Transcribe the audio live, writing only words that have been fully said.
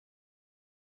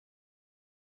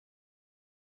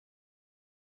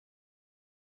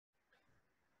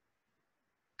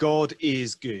God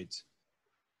is good.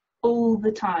 All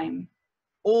the time.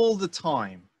 All the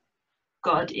time.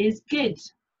 God is good.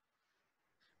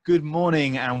 Good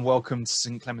morning and welcome to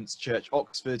St Clement's Church,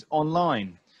 Oxford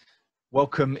Online.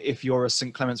 Welcome if you're a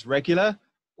St Clement's regular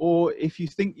or if you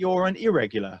think you're an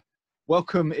irregular.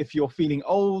 Welcome if you're feeling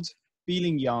old,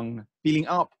 feeling young, feeling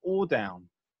up or down.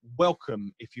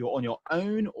 Welcome if you're on your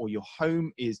own or your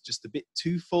home is just a bit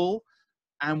too full.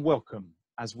 And welcome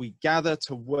as we gather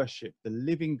to worship the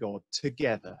living God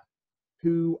together,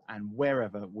 who and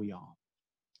wherever we are.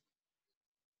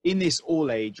 In this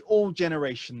all age, all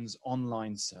generations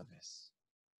online service.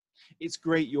 It's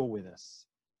great you're with us.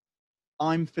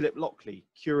 I'm Philip Lockley,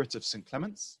 curate of St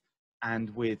Clement's, and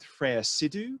with Freya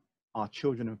Sidhu, our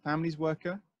children and families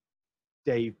worker,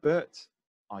 Dave Burt,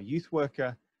 our youth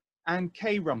worker, and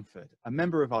Kay Rumford, a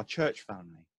member of our church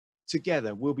family.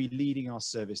 Together, we'll be leading our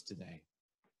service today.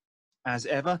 As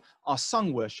ever, our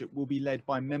sung worship will be led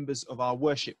by members of our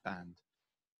worship band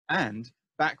and,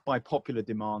 backed by popular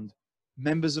demand,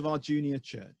 members of our junior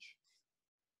church.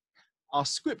 Our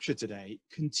scripture today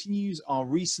continues our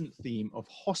recent theme of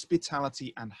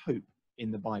hospitality and hope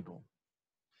in the Bible.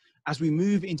 As we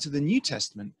move into the New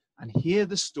Testament and hear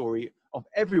the story of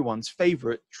everyone's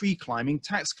favorite tree-climbing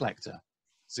tax collector,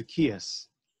 Zacchaeus.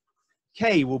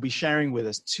 Kay will be sharing with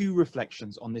us two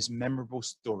reflections on this memorable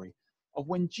story of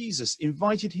when Jesus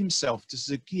invited himself to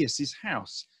Zacchaeus'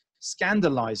 house,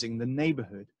 scandalizing the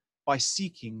neighborhood by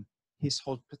seeking his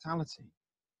hospitality.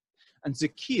 And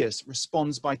Zacchaeus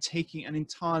responds by taking an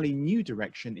entirely new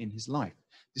direction in his life,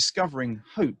 discovering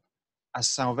hope as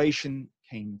salvation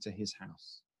came to his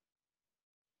house.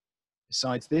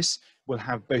 Besides this, we'll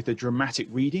have both a dramatic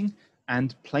reading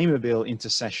and Playmobil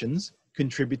intercessions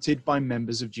contributed by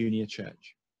members of Junior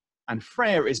Church. And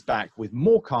Freya is back with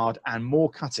more card and more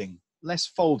cutting, less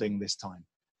folding this time.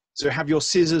 So have your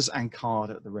scissors and card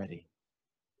at the ready.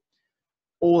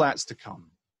 All that's to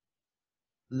come.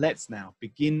 Let's now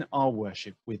begin our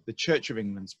worship with the Church of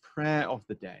England's prayer of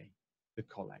the day, the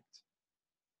Collect.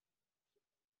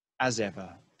 As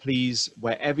ever, please,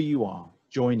 wherever you are,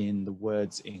 join in the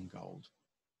words in gold.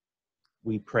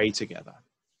 We pray together.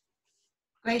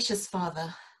 Gracious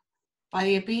Father, by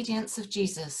the obedience of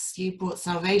Jesus, you brought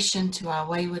salvation to our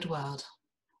wayward world.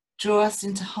 Draw us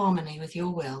into harmony with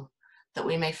your will, that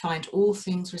we may find all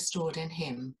things restored in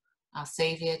him, our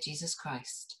Saviour, Jesus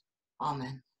Christ.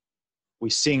 Amen. We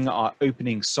sing our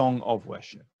opening song of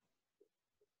worship.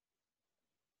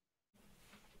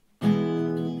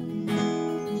 Hallelujah.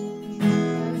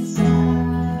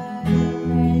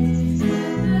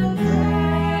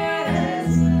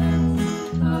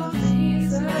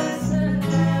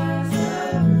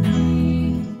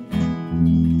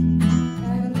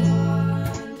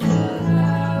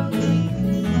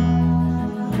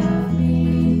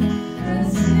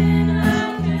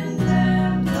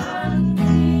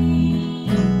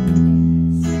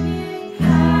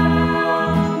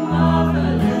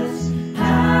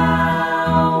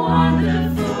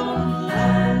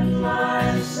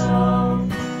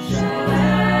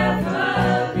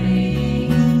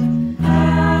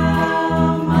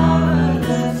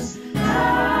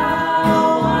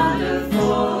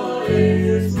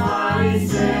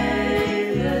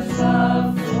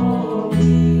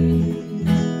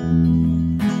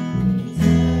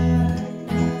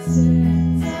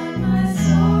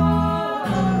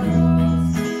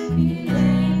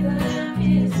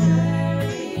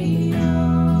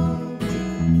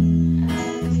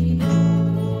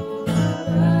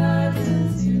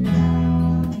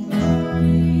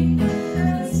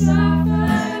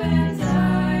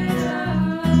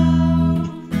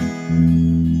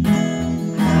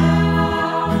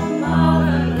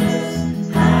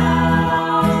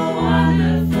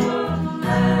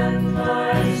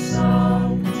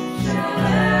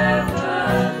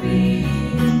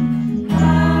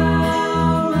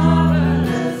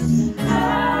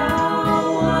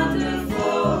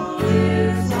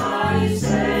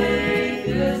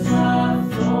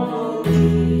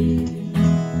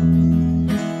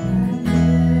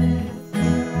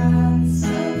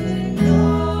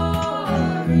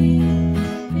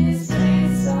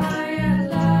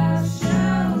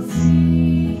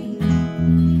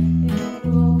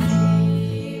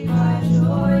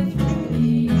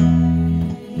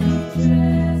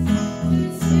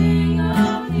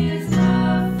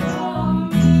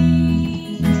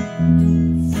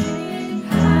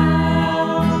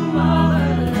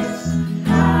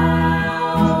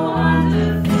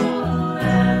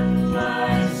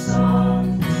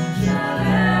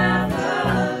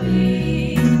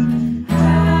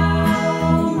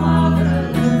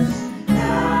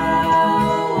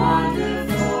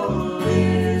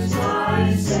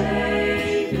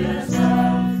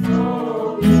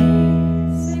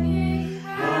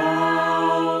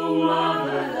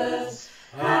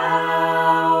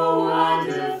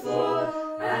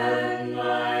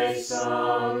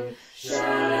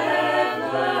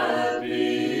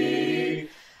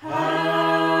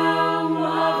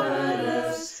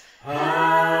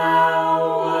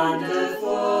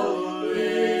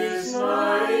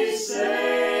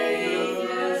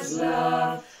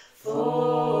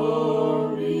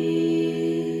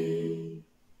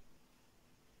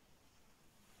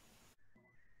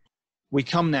 we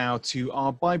come now to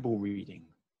our Bible reading,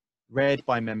 read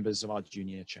by members of our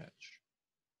junior church.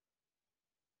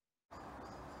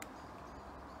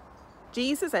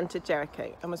 Jesus entered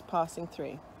Jericho and was passing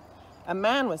through. A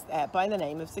man was there by the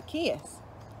name of Zacchaeus.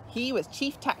 He was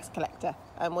chief tax collector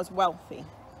and was wealthy.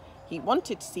 He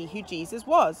wanted to see who Jesus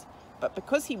was, but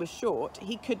because he was short,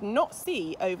 he could not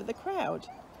see over the crowd.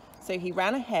 So he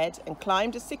ran ahead and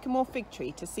climbed a sycamore fig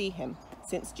tree to see him,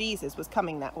 since Jesus was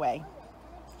coming that way.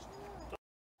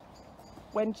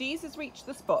 When Jesus reached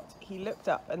the spot, he looked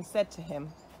up and said to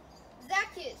him,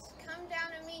 Zacchaeus, come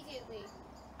down immediately.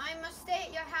 I must stay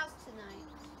at your house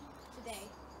today.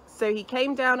 So he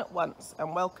came down at once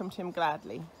and welcomed him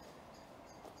gladly.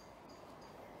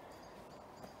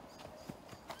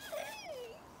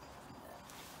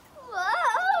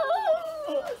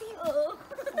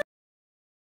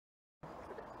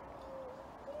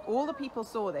 All the people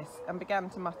saw this and began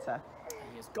to mutter.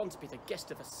 He has gone to be the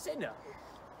guest of a sinner.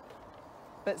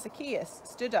 But Zacchaeus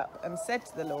stood up and said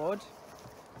to the Lord,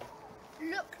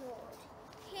 Look, Lord,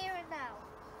 here and now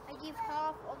I give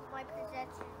half of my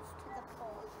possessions to the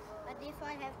poor, and if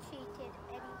I have cheated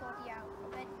anybody out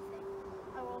of anything,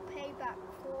 I will pay back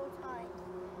 4 times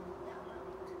the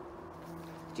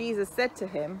amount. Jesus said to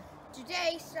him,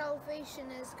 Today salvation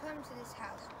has come to this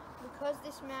house, because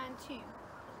this man too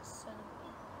is the Son of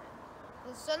Man.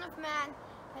 The Son of Man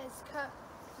has come.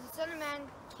 The Son of Man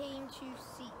came to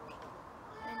seek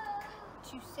and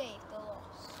to save the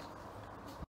lost.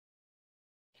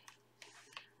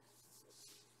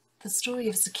 The story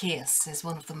of Zacchaeus is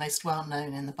one of the most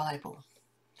well-known in the Bible.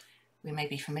 We may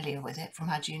be familiar with it from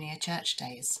our junior church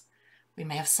days. We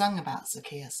may have sung about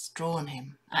Zacchaeus, drawn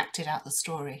him, acted out the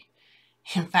story.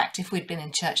 In fact, if we'd been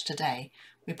in church today,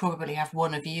 we probably have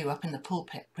one of you up in the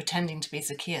pulpit pretending to be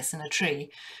Zacchaeus in a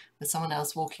tree, with someone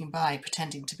else walking by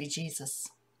pretending to be Jesus.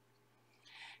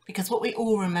 Because what we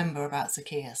all remember about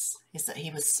Zacchaeus is that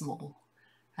he was small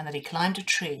and that he climbed a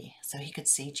tree so he could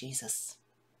see Jesus.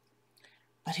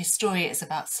 But his story is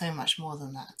about so much more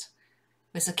than that.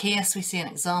 With Zacchaeus, we see an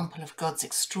example of God's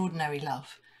extraordinary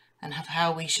love and of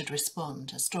how we should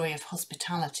respond, a story of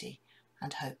hospitality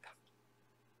and hope.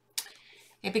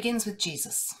 It begins with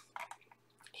Jesus.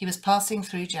 He was passing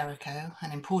through Jericho,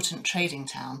 an important trading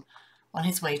town, on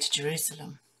his way to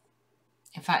Jerusalem.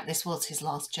 In fact, this was his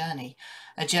last journey,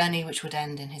 a journey which would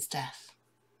end in his death.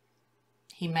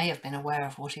 He may have been aware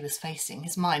of what he was facing,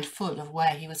 his mind full of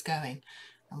where he was going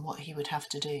and what he would have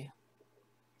to do.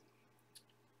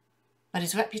 But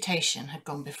his reputation had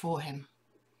gone before him.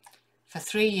 For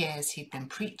 3 years he'd been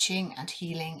preaching and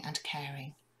healing and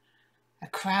caring. A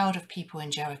crowd of people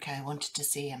in Jericho wanted to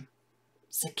see him.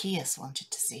 Zacchaeus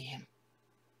wanted to see him.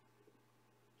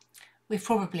 We've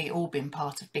probably all been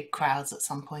part of big crowds at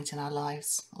some point in our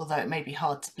lives, although it may be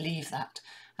hard to believe that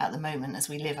at the moment as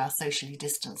we live our socially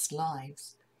distanced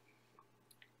lives.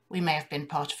 We may have been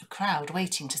part of a crowd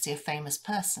waiting to see a famous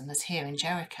person, as here in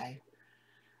Jericho.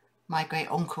 My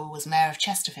great-uncle was Mayor of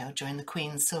Chesterfield during the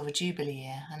Queen's Silver Jubilee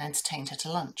year and entertained her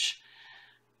to lunch.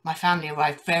 My family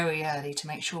arrived very early to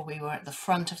make sure we were at the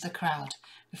front of the crowd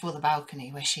before the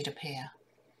balcony where she'd appear.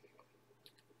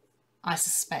 I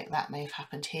suspect that may have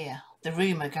happened here. The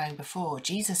rumour going before,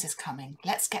 Jesus is coming,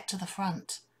 let's get to the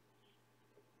front.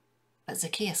 But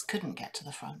Zacchaeus couldn't get to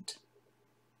the front.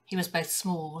 He was both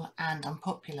small and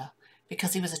unpopular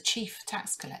because he was a chief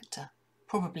tax collector,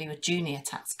 probably with junior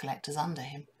tax collectors under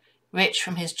him, rich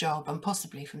from his job and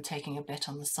possibly from taking a bit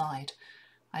on the side,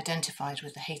 identified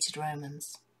with the hated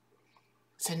Romans.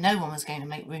 So no one was going to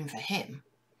make room for him.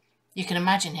 You can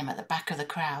imagine him at the back of the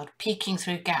crowd, peeking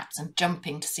through gaps and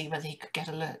jumping to see whether he could get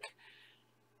a look.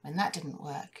 When that didn't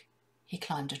work, he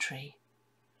climbed a tree.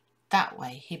 That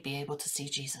way he'd be able to see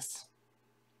Jesus.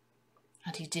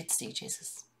 And he did see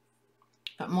Jesus.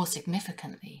 But more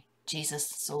significantly, Jesus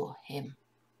saw him.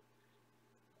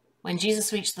 When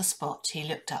Jesus reached the spot, he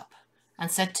looked up and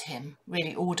said to him,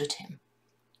 really ordered him,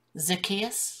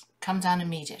 Zacchaeus, come down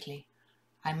immediately.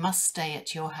 I must stay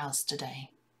at your house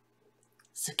today.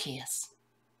 Zacchaeus.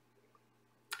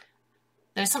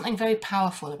 There is something very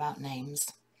powerful about names.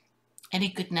 Any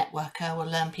good networker will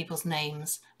learn people's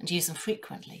names and use them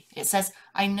frequently. It says,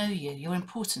 I know you, you're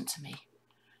important to me.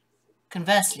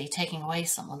 Conversely, taking away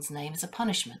someone's name is a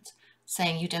punishment,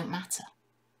 saying you don't matter.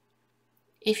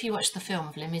 If you watched the film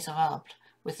of Les Miserables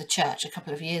with the church a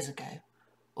couple of years ago,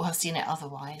 or have seen it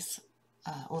otherwise,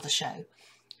 or the show,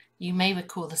 you may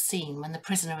recall the scene when the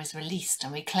prisoner is released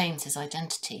and reclaims his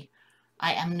identity.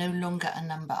 I am no longer a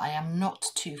number. I am not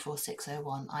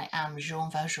 24601. I am Jean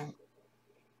Valjean.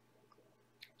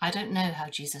 I don't know how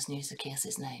Jesus knew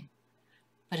Zacchaeus' name,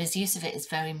 but his use of it is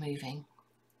very moving.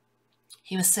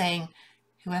 He was saying,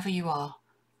 Whoever you are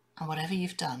and whatever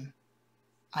you've done,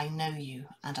 I know you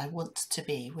and I want to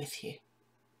be with you.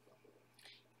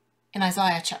 In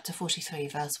Isaiah chapter 43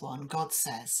 verse 1, God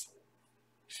says,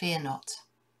 "Fear not,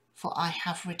 for I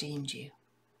have redeemed you.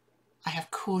 I have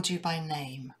called you by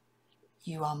name.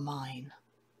 You are mine."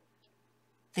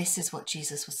 This is what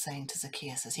Jesus was saying to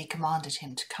Zacchaeus as he commanded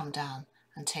him to come down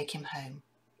and take him home.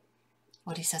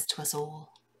 What he says to us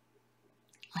all: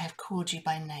 I have called you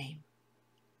by name.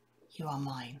 You are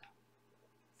mine.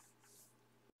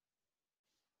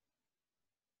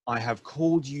 I have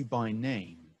called you by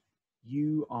name.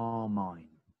 You are mine.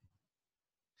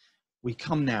 We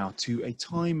come now to a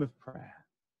time of prayer,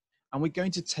 and we're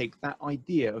going to take that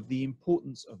idea of the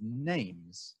importance of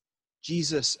names,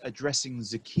 Jesus addressing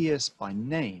Zacchaeus by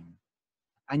name,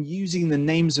 and using the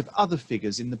names of other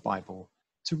figures in the Bible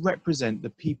to represent the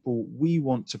people we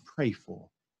want to pray for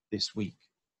this week.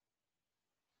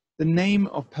 The name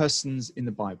of persons in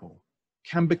the Bible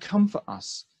can become for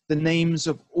us the names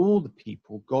of all the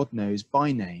people God knows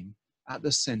by name at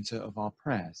the center of our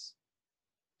prayers.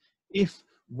 If,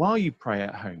 while you pray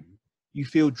at home, you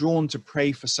feel drawn to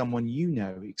pray for someone you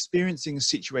know experiencing a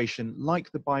situation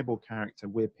like the Bible character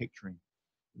we're picturing,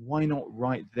 why not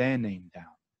write their name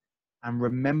down and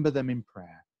remember them in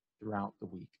prayer throughout the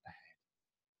week ahead?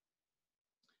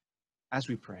 As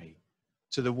we pray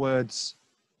to the words,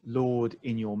 "Lord,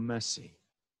 in your mercy,"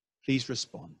 please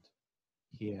respond,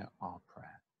 "Hear our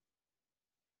prayer."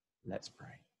 Let's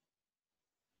pray.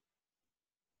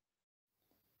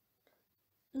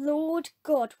 Lord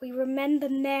God, we remember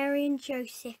Mary and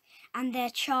Joseph and their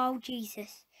child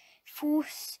Jesus,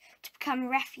 forced to become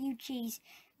refugees,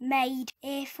 made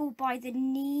fearful by the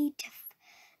need to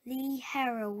flee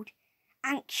Herod,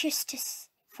 anxious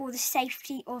for the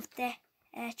safety of their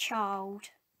child.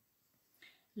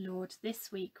 Lord,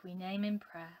 this week we name in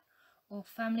prayer all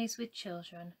families with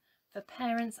children, for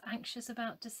parents anxious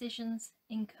about decisions,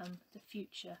 income, the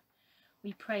future.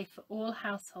 We pray for all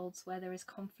households where there is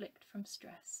conflict from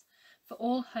stress, for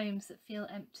all homes that feel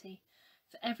empty,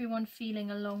 for everyone feeling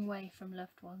a long way from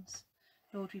loved ones.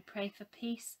 Lord, we pray for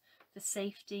peace, for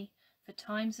safety, for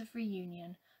times of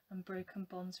reunion and broken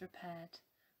bonds repaired.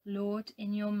 Lord,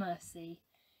 in your mercy,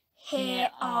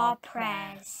 hear our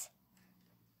prayers.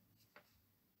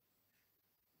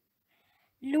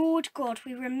 Lord God,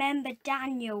 we remember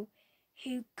Daniel,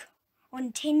 who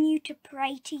continued to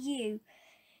pray to you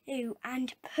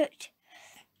and put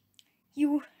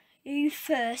you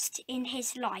first in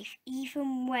his life,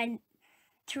 even when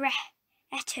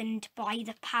threatened by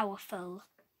the powerful.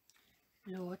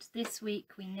 Lord, this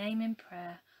week we name in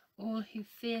prayer all who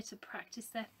fear to practice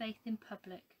their faith in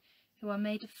public, who are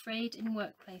made afraid in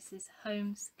workplaces,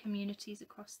 homes, communities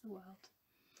across the world.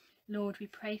 Lord, we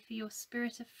pray for your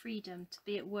spirit of freedom to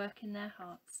be at work in their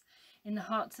hearts, in the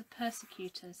hearts of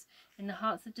persecutors, in the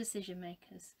hearts of decision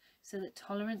makers, so that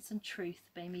tolerance and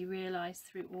truth may be realised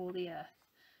through all the earth.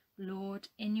 Lord,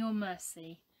 in your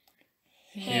mercy,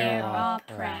 hear our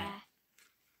prayer.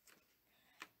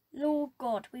 Lord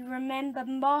God, we remember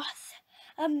Martha,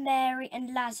 Mary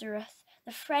and Lazarus,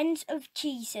 the friends of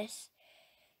Jesus,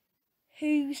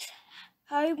 whose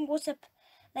home was a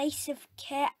place of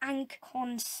care and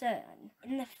concern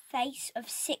in the face of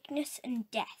sickness and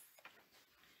death.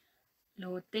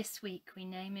 Lord, this week we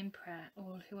name in prayer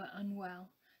all who are unwell,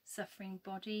 suffering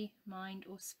body, mind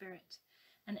or spirit,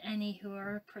 and any who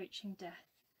are approaching death.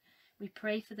 We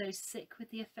pray for those sick with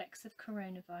the effects of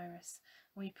coronavirus,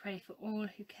 and we pray for all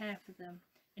who care for them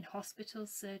in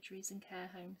hospitals, surgeries and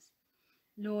care homes.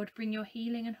 Lord, bring your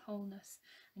healing and wholeness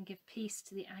and give peace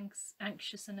to the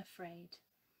anxious and afraid.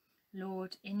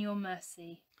 Lord, in your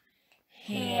mercy,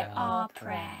 hear our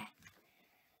prayer.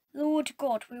 Lord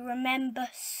God, we remember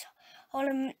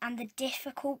Solomon and the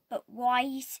difficult but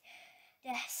wise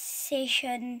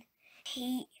decision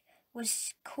he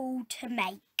was called to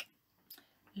make.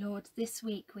 Lord, this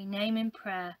week we name in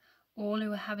prayer all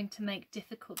who are having to make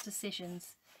difficult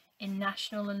decisions in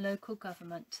national and local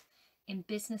government, in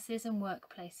businesses and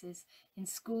workplaces, in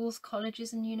schools,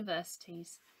 colleges and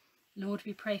universities. Lord,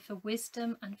 we pray for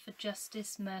wisdom and for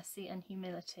justice, mercy and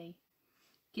humility.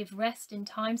 Give rest in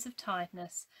times of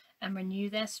tiredness and renew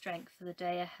their strength for the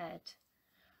day ahead.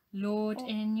 Lord,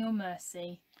 in your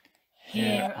mercy,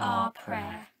 hear our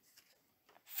prayer.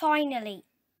 Finally,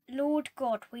 Lord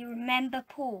God, we remember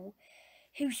Paul,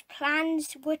 whose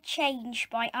plans were changed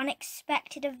by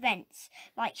unexpected events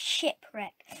like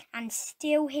shipwreck, and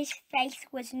still his faith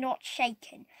was not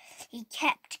shaken. He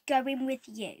kept going with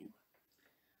you.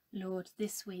 Lord,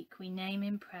 this week we name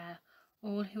in prayer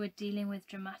all who are dealing with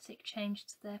dramatic change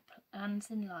to their plans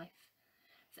in life.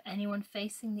 For anyone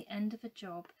facing the end of a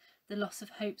job the loss of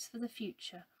hopes for the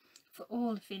future, for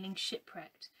all feeling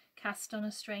shipwrecked, cast on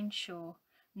a strange shore,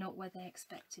 not where they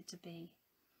expected to be.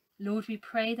 Lord, we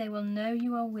pray they will know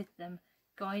you are with them,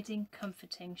 guiding,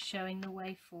 comforting, showing the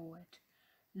way forward.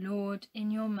 Lord,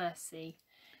 in your mercy,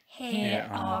 Hear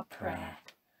our prayer.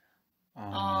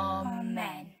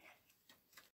 Amen.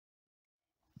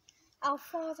 Our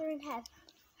Father in heaven,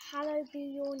 hallowed be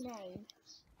your name.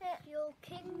 Your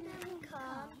kingdom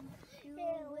come,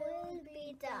 your will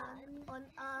be done, on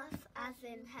earth as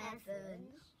in heaven.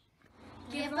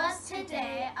 Give us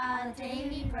today our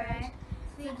daily bread.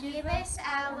 Forgive us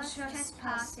our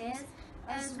trespasses,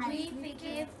 as we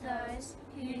forgive those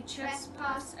who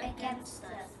trespass against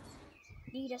us.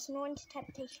 Lead us not into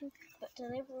temptation, but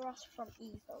deliver us from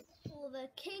evil. For the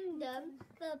kingdom,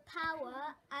 the power,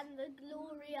 and the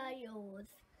glory are yours,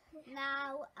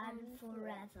 now and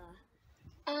forever.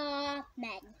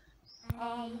 Amen.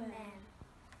 Amen.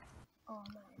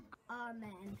 Amen.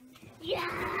 Amen.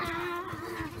 Yeah!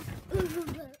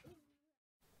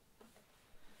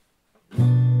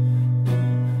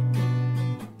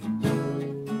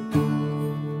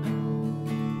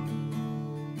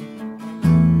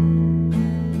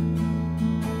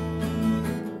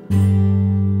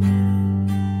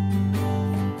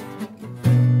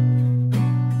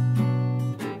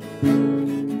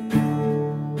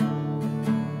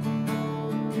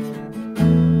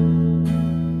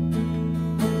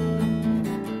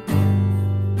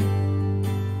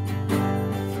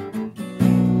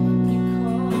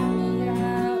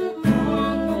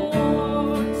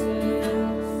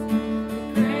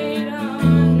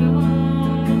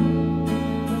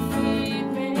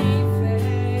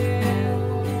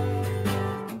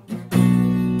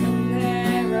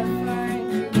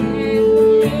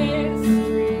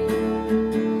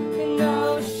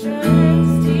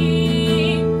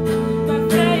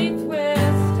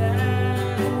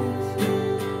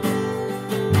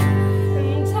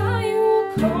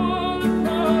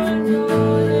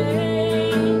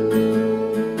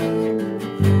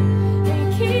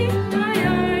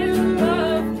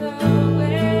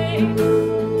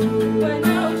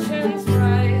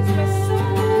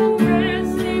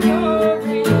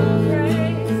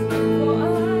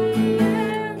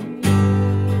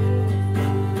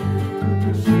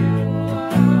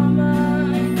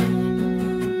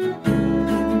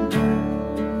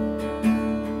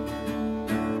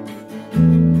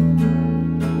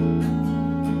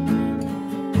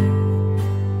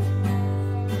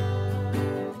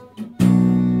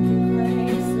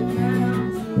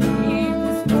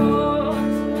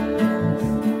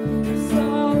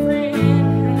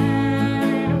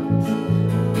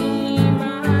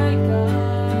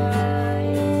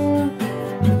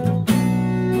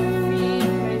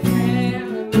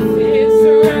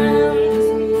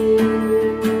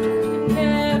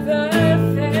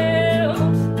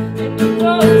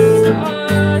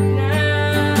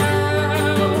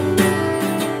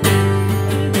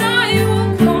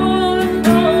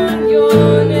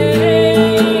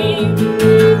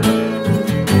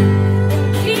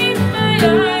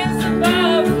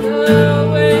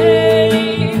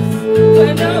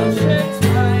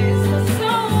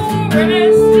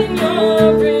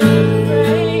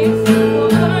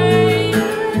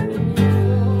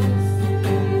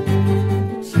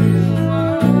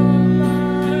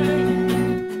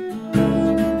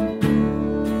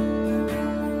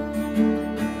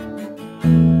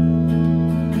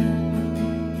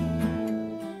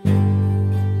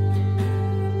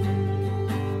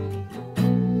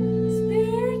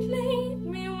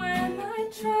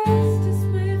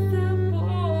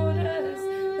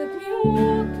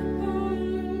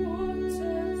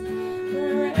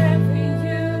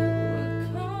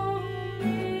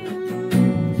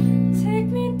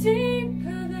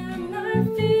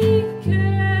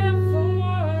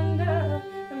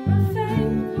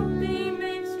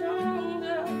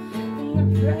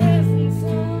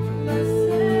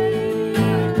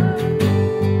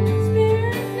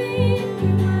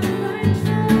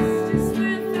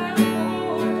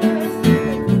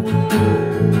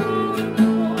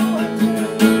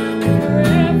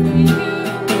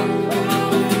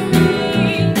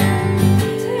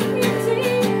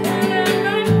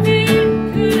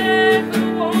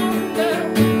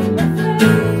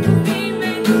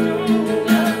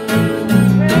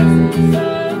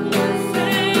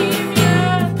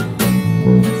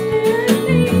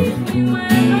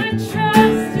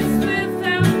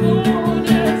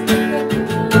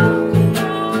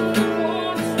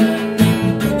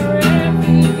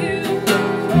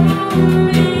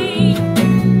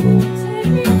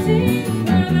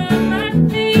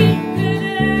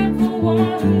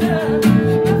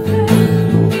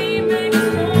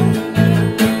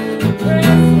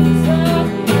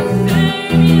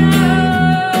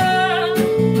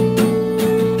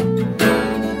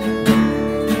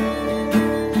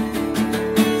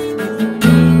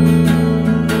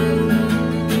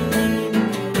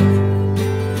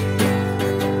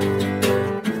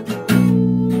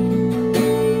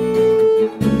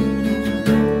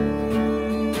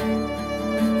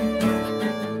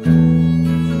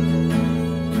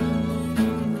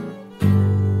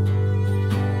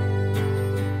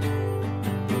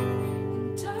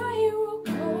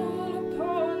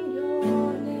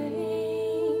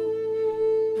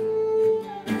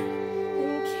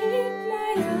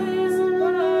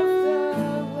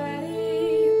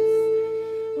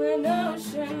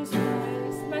 oceans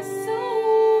rise, my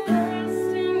soul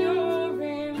rests in your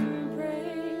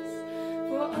embrace,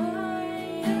 for I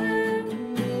am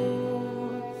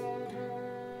yours,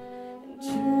 and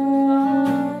you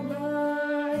are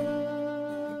mine.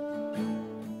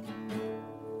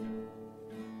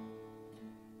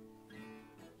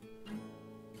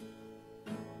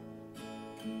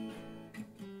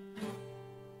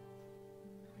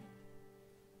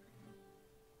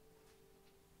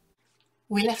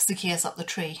 We left Zacchaeus up the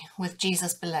tree, with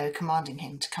Jesus below commanding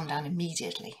him to come down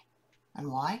immediately. And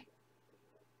why?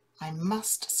 I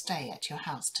must stay at your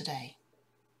house today.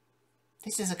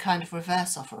 This is a kind of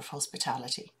reverse offer of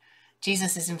hospitality.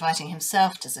 Jesus is inviting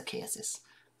himself to Zacchaeus,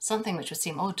 something which would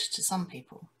seem odd to some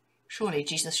people. Surely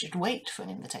Jesus should wait for an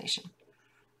invitation.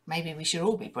 Maybe we should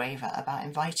all be braver about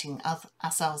inviting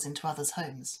ourselves into others'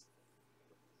 homes.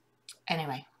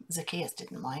 Anyway, Zacchaeus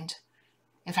didn't mind.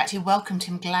 In fact, he welcomed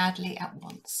him gladly at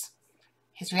once.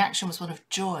 His reaction was one of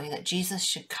joy that Jesus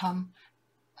should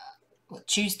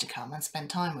choose to come and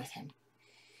spend time with him.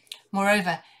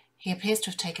 Moreover, he appears to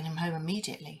have taken him home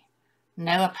immediately.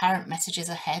 No apparent messages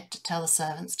ahead to tell the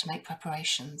servants to make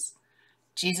preparations.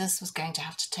 Jesus was going to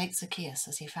have to take Zacchaeus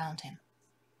as he found him.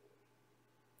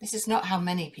 This is not how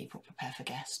many people prepare for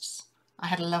guests. I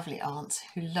had a lovely aunt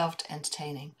who loved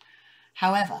entertaining.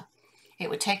 However, it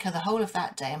would take her the whole of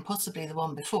that day, and possibly the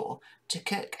one before, to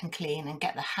cook and clean and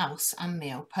get the house and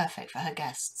meal perfect for her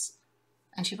guests.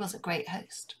 And she was a great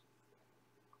host.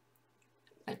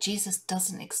 But Jesus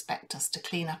doesn't expect us to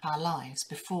clean up our lives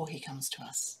before he comes to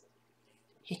us.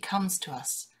 He comes to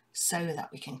us so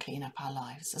that we can clean up our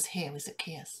lives, as here with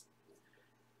Zacchaeus.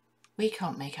 We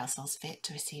can't make ourselves fit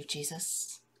to receive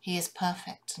Jesus. He is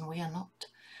perfect and we are not.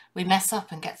 We mess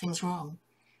up and get things wrong.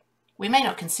 We may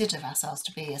not consider ourselves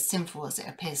to be as sinful as it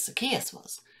appears Zacchaeus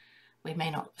was. We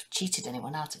may not have cheated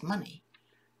anyone out of money,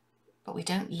 but we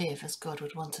don't live as God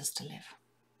would want us to live.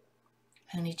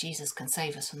 Only Jesus can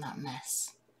save us from that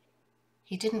mess.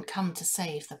 He didn't come to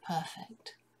save the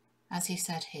perfect, as he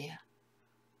said here,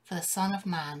 for the Son of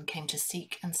Man came to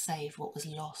seek and save what was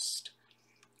lost.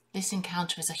 This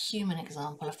encounter is a human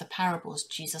example of the parables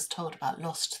Jesus told about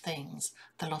lost things,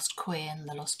 the lost coin,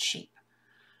 the lost sheep.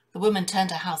 The woman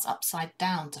turned her house upside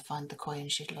down to find the coin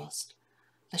she'd lost.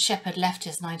 The shepherd left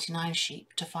his 99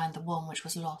 sheep to find the one which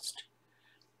was lost.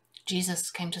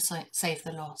 Jesus came to save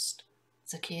the lost.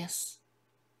 Zacchaeus,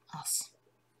 us.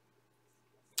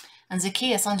 And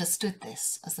Zacchaeus understood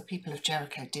this, as the people of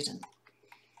Jericho didn't.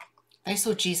 They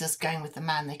saw Jesus going with the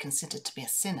man they considered to be a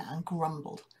sinner and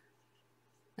grumbled.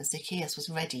 But Zacchaeus was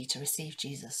ready to receive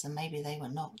Jesus, and maybe they were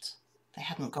not. They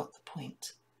hadn't got the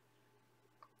point.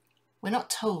 We're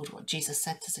not told what Jesus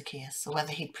said to Zacchaeus, or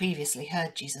whether he'd previously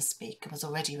heard Jesus speak and was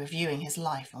already reviewing his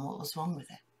life and what was wrong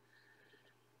with it.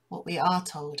 What we are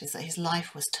told is that his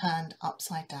life was turned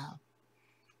upside down.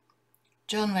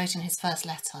 John wrote in his first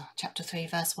letter, chapter 3,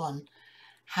 verse 1,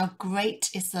 "How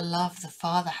great is the love the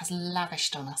Father has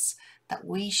lavished on us, that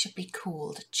we should be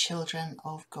called children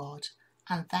of God."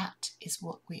 And that is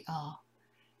what we are.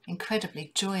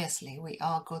 Incredibly, joyously, we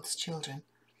are God's children.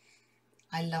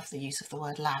 I love the use of the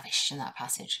word lavish in that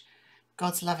passage.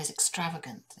 God's love is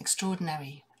extravagant,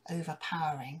 extraordinary,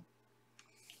 overpowering.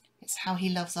 It's how he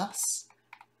loves us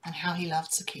and how he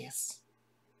loved Zacchaeus.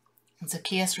 And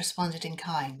Zacchaeus responded in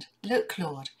kind. "Look,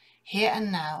 Lord, here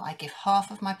and now I give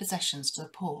half of my possessions to the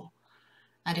poor,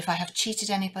 and if I have cheated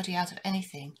anybody out of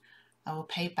anything, I will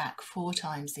pay back 4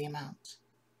 times the amount."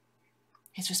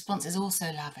 His response is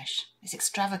also lavish. It's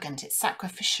extravagant, it's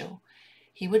sacrificial.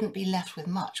 He wouldn't be left with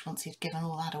much once he'd given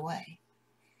all that away.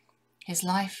 His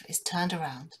life is turned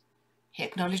around. He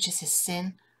acknowledges his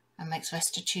sin and makes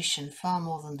restitution far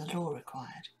more than the law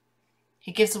required.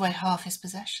 He gives away half his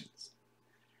possessions.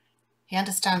 He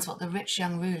understands what the rich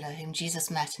young ruler whom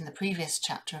Jesus met in the previous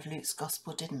chapter of Luke's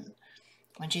Gospel didn't,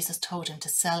 when Jesus told him to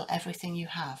sell everything you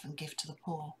have and give to the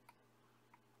poor.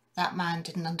 That man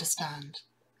didn't understand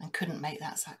and couldn't make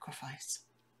that sacrifice.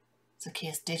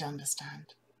 Zacchaeus did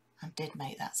understand and did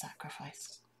make that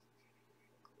sacrifice.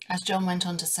 As John went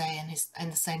on to say in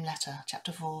the same letter,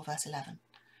 chapter 4, verse 11,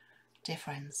 "Dear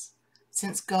friends,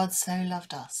 since God so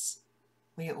loved us,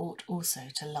 we ought also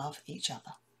to love each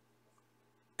other."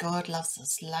 God loves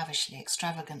us lavishly,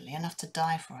 extravagantly, enough to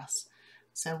die for us,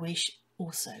 so we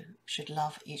also should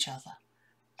love each other,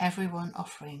 everyone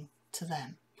offering to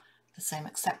them the same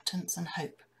acceptance and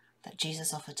hope that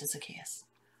Jesus offered to Zacchaeus,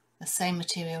 the same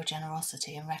material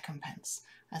generosity and recompense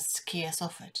as Zacchaeus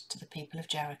offered to the people of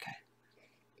Jericho,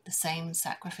 the same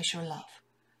sacrificial love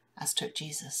as took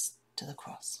Jesus to the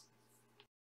cross.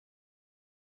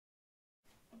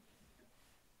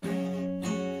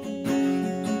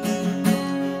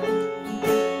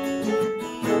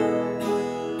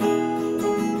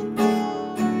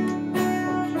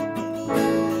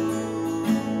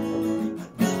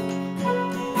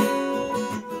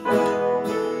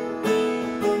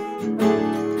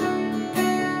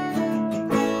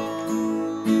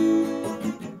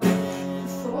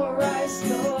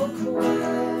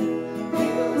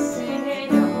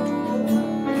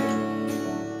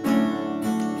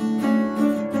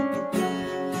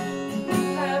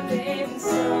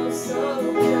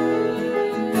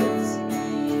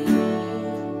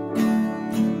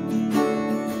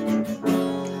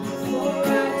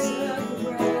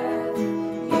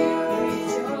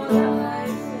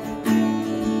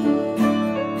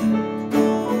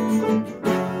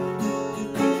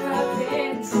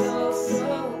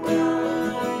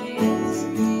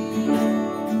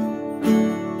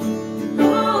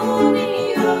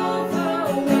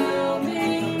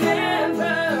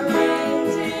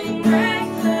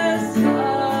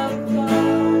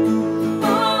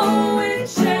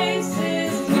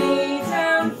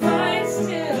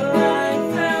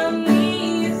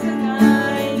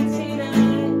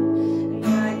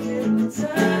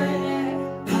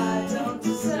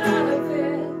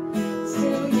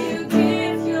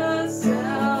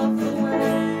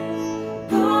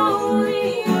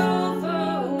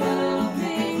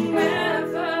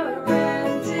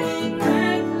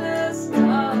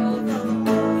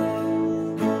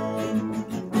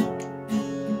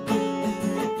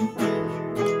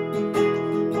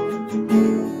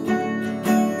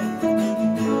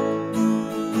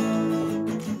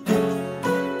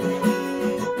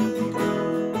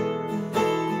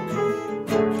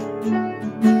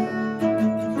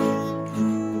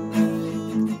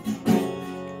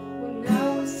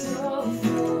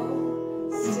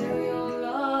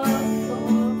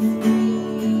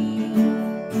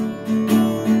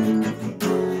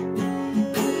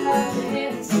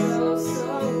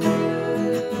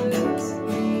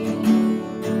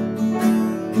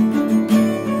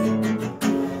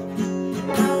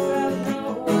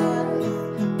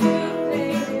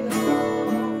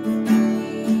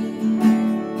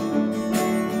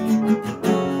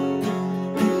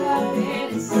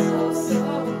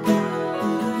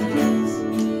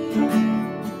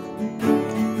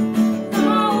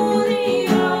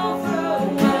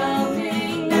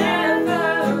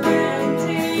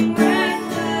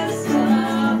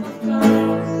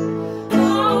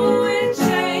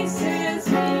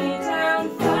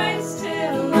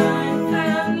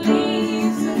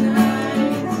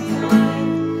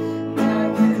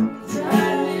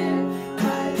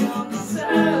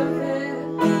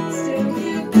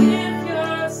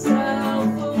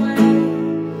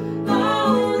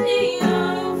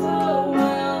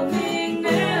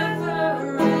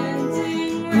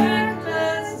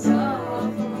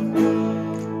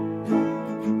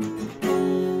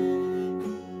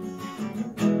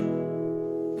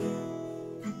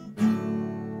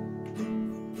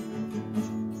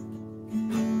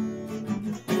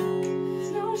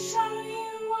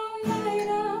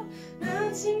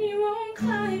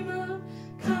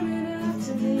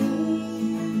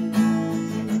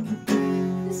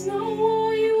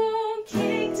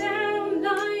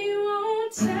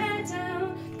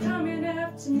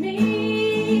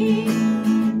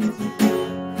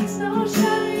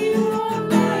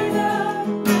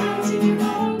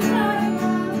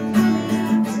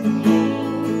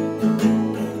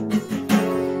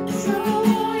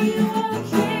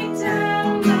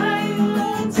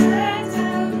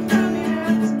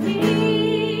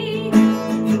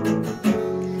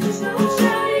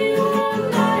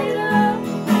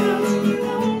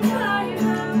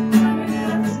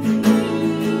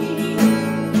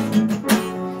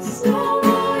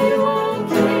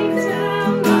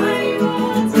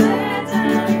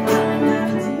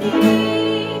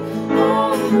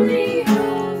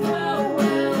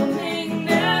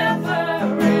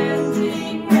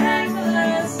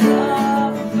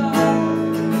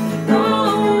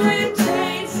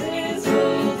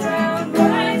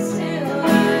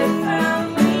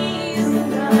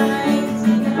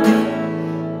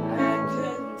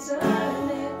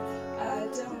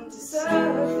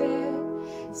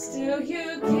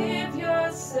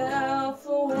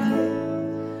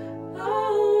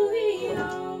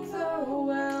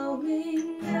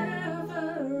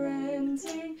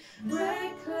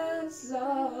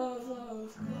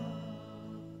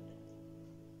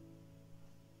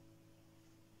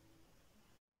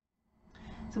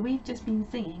 So we've just been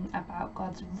singing about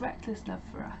God's reckless love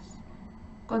for us.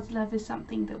 God's love is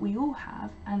something that we all have,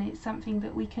 and it's something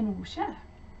that we can all share.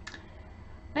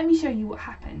 Let me show you what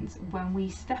happens when we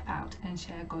step out and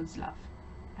share God's love.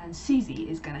 And Susie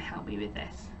is going to help me with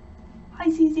this. Hi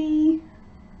Susie!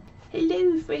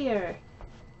 Hello Freya!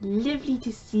 Lovely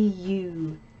to see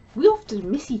you. We often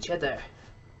miss each other.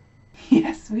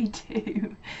 Yes, we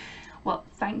do. Well,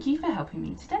 thank you for helping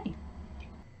me today.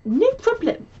 No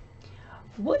problem.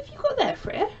 What have you got there,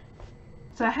 Freya?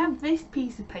 So I have this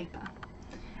piece of paper,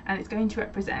 and it's going to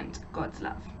represent God's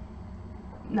love.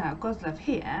 Now, God's love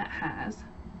here has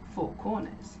 4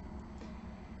 corners.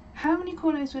 How many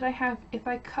corners would I have if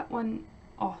I cut one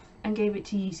off and gave it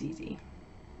to you, Susie?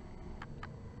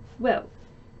 Well,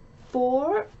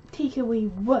 4 take away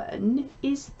 1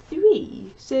 is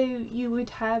 3, so you would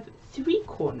have 3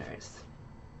 corners.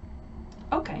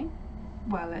 Okay,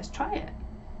 well, let's try it.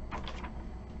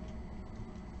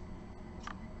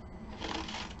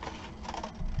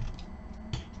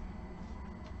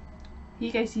 Here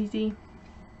you go, Susie.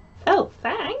 Oh,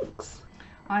 thanks.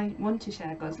 I want to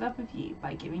share God's love with you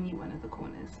by giving you one of the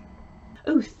corners.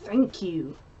 Oh, thank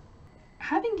you.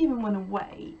 Having given one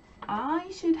away, I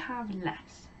should have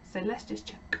less. So let's just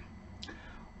check.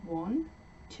 1,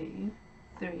 2,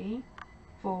 3,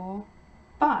 4,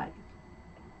 5.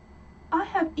 I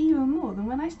have even more than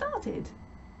when I started.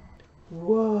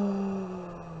 Whoa.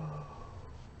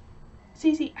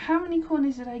 Susie, how many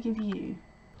corners did I give you?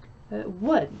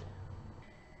 1.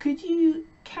 Could you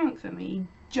count for me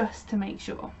just to make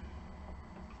sure?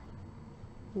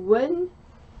 1,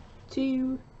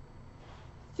 2,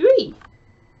 3.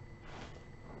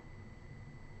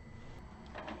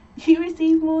 You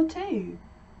received more too.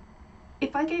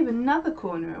 If I gave another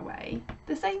corner away,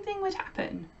 the same thing would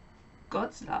happen.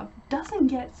 God's love doesn't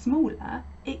get smaller,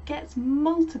 it gets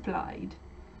multiplied.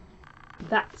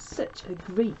 That's such a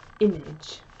great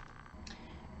image.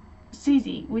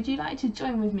 Susie, would you like to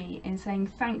join with me in saying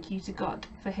thank you to God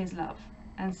for his love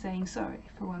and saying sorry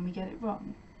for when we get it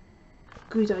wrong?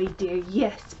 Good idea,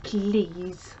 yes,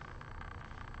 please.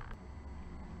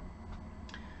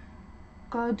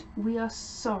 God, we are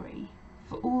sorry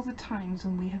for all the times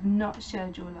when we have not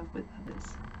shared your love with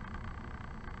others.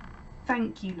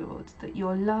 Thank you, Lord, that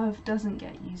your love doesn't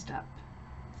get used up.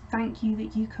 Thank you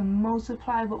that you can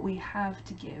multiply what we have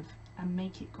to give and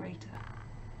make it greater.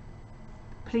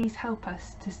 Please help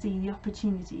us to see the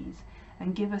opportunities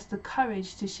and give us the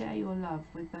courage to share your love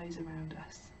with those around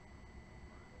us.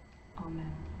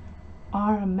 Amen.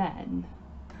 Amen.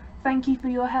 Thank you for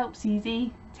your help,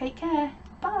 Susie. Take care.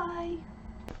 Bye.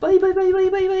 Bye, bye, bye, bye,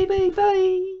 bye, bye, bye,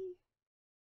 bye.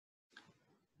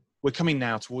 We're coming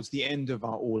now towards the end of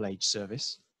our all-age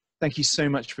service. Thank you so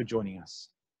much for joining us.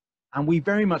 And we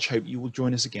very much hope you will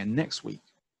join us again next week.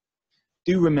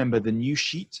 Do remember the new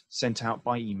sheet sent out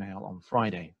by email on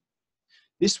Friday.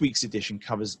 This week's edition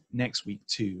covers next week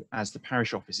too, as the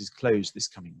parish office is closed this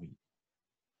coming week.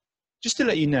 Just to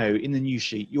let you know, in the new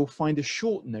sheet, you'll find a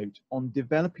short note on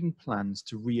developing plans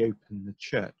to reopen the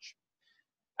church.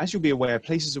 As you'll be aware,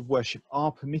 places of worship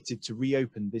are permitted to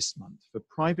reopen this month for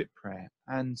private prayer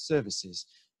and services,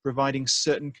 providing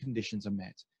certain conditions are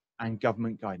met and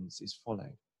government guidance is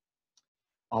followed.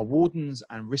 Our wardens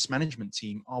and risk management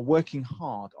team are working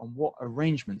hard on what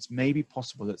arrangements may be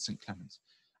possible at St Clement's,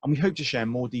 and we hope to share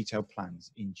more detailed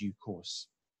plans in due course.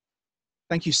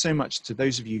 Thank you so much to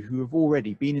those of you who have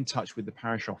already been in touch with the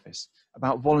parish office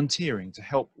about volunteering to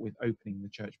help with opening the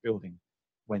church building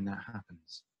when that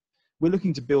happens. We're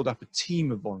looking to build up a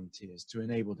team of volunteers to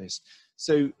enable this,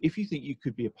 so if you think you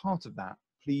could be a part of that,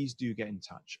 please do get in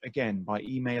touch, again by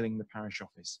emailing the parish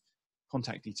office.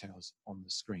 Contact details on the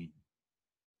screen.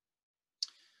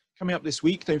 Coming up this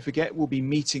week, don't forget, we'll be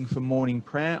meeting for morning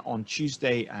prayer on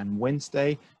Tuesday and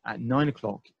Wednesday at 9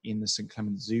 o'clock in the St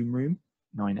Clement's Zoom room,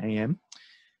 9 a.m.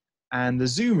 And the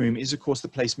Zoom room is, of course, the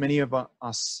place many of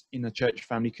us in the church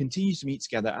family continue to meet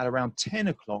together at around 10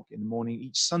 o'clock in the morning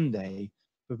each Sunday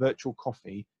for virtual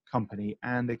coffee, company,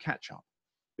 and a catch-up,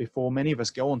 before many of us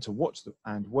go on to watch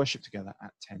and worship together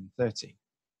at 10:30.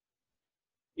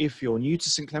 If you're new to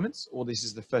St Clement's, or this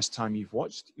is the first time you've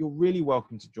watched, you're really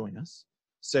welcome to join us.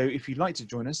 So if you'd like to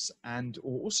join us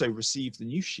or also receive the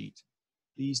news sheet,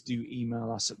 please do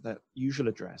email us at the usual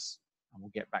address and we'll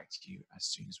get back to you as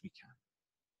soon as we can.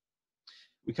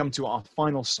 We come to our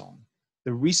final song,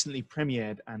 the recently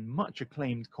premiered and much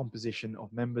acclaimed composition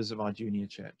of members of our junior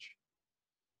church.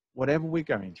 Whatever we're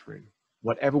going through,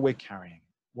 whatever we're carrying,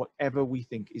 whatever we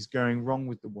think is going wrong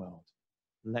with the world,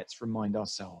 let's remind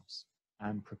ourselves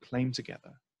and proclaim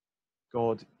together,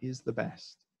 God is the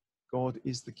best, God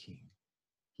is the King.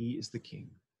 He is the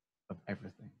King of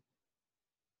everything.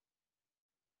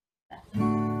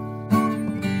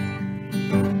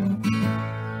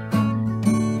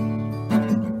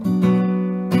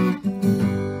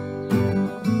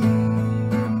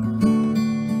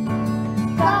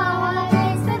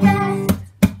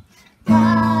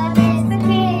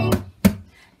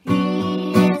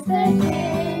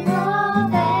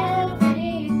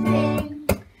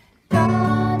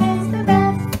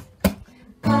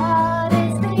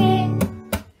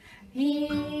 He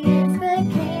is the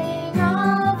King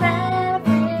of everything.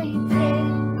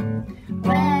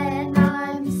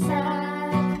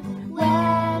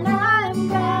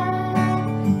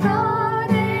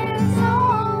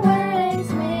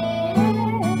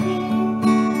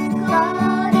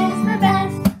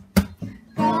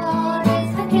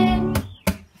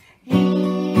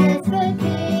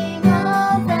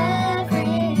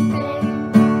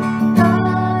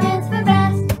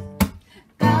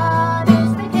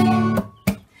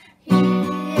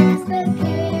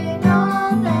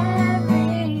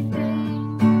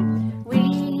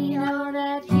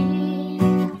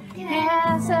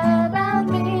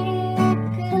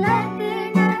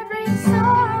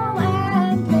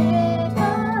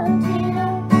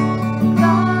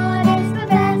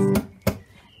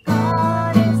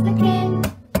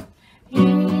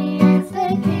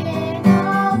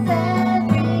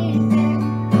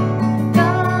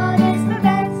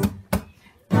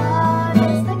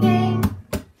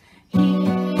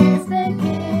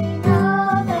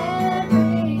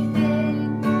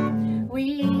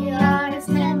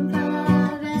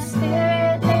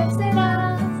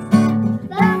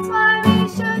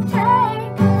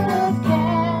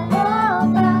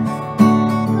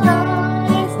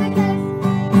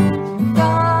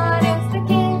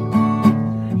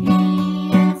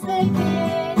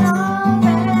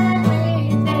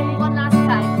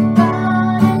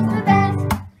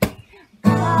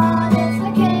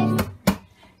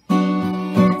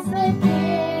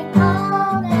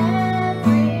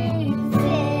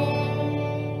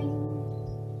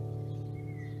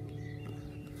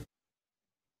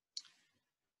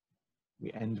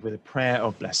 we end with a prayer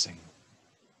of blessing.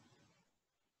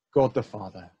 God the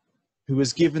Father, who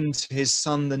has given to his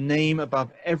Son the name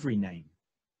above every name,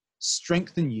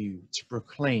 strengthen you to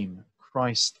proclaim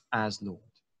Christ as Lord,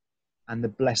 and the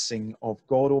blessing of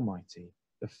God Almighty,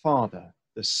 the Father,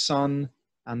 the Son,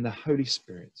 and the Holy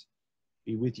Spirit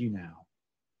be with you now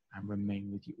and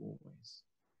remain with you always.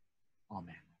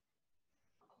 Amen.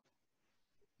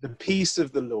 The peace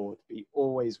of the Lord be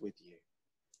always with you.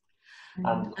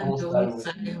 And also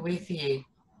with you.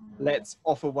 Let's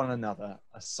offer one another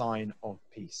a sign of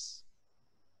peace.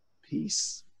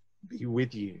 Peace be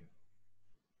with you.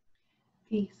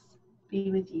 Peace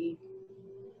be with you.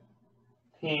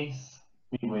 Peace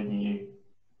be with you.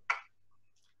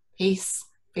 Peace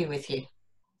be with you.